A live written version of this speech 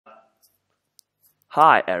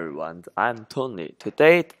Hi everyone, I'm Tony.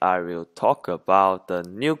 Today I will talk about the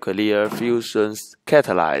nuclear fusion's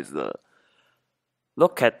catalyzer.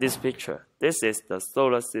 Look at this picture. This is the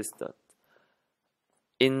solar system.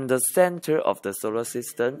 In the center of the solar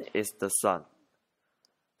system is the sun.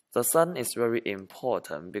 The sun is very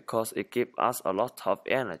important because it gives us a lot of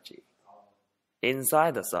energy.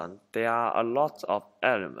 Inside the sun, there are a lot of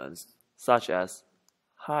elements such as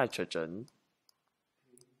hydrogen,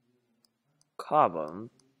 carbon,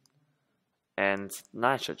 and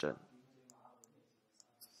nitrogen.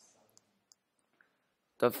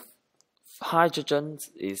 The hydrogen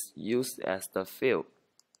is used as the fuel,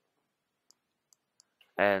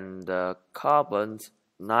 and the carbon,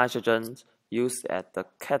 nitrogen used as the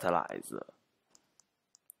catalyzer.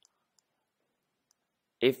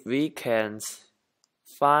 If we can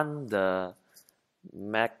find the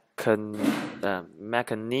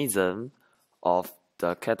mechanism of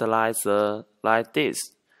the catalyzer like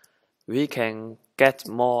this, we can get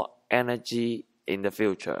more energy in the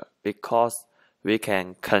future because we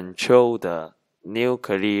can control the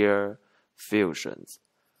nuclear fusions.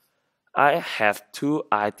 I have two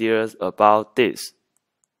ideas about this.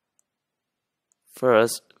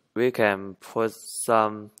 First, we can put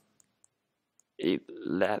some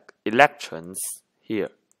electrons here.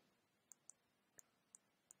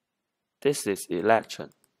 This is electron.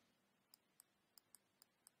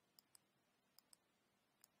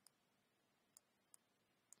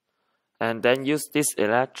 And then use these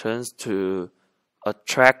electrons to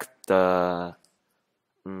attract the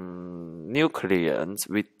nucleons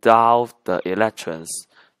without the electrons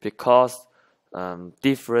because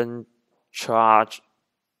different charge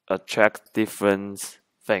attract different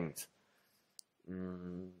things.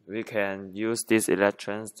 We can use these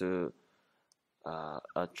electrons to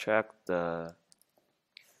attract the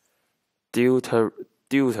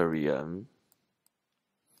deuterium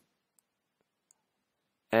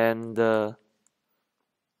and the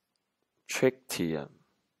tritium.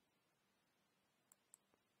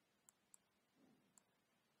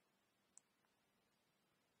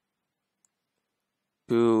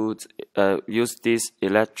 To use these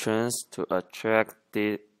electrons to attract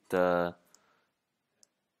the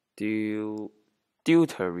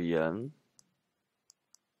deuterium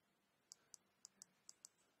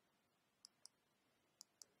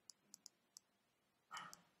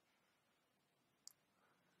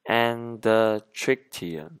and the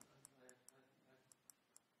tritium.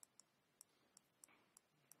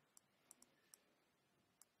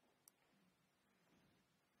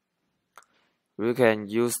 We can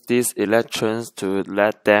use these electrons to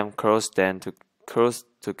let them close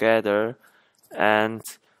together, and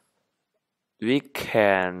we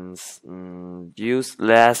can use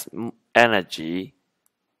less energy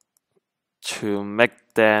to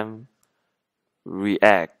make them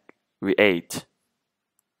react.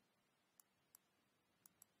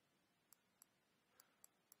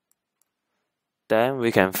 Then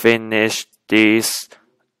we can finish these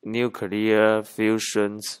nuclear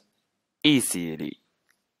fusions easily.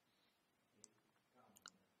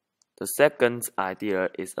 The second idea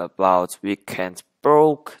is about we can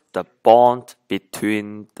break the bond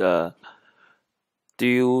between the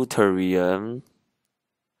deuterium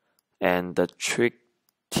and the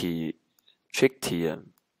tritium.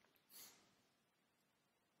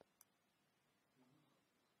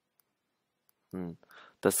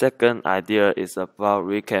 The second idea is about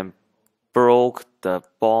we can break the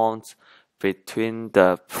bonds between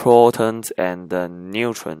the protons and the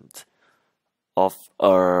neutrons of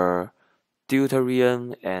a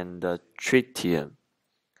deuterium and the tritium,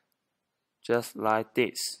 just like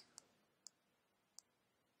this.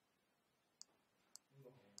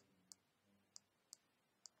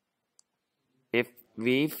 If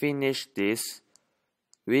we finish this,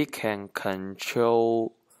 we can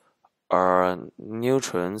control our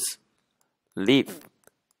neutrons leave,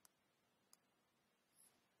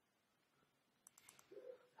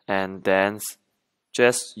 and then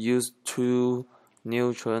just use use 4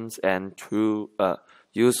 neutrons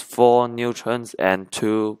and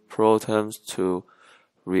 2 protons to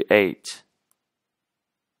react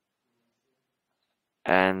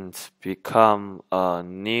and become a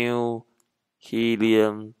new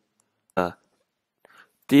helium.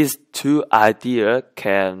 These two ideas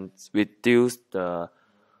can reduce the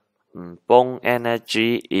bond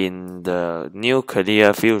energy in the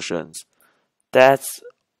nuclear fusions. That's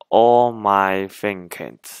all my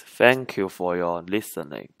thinking. Thank you for your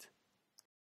listening.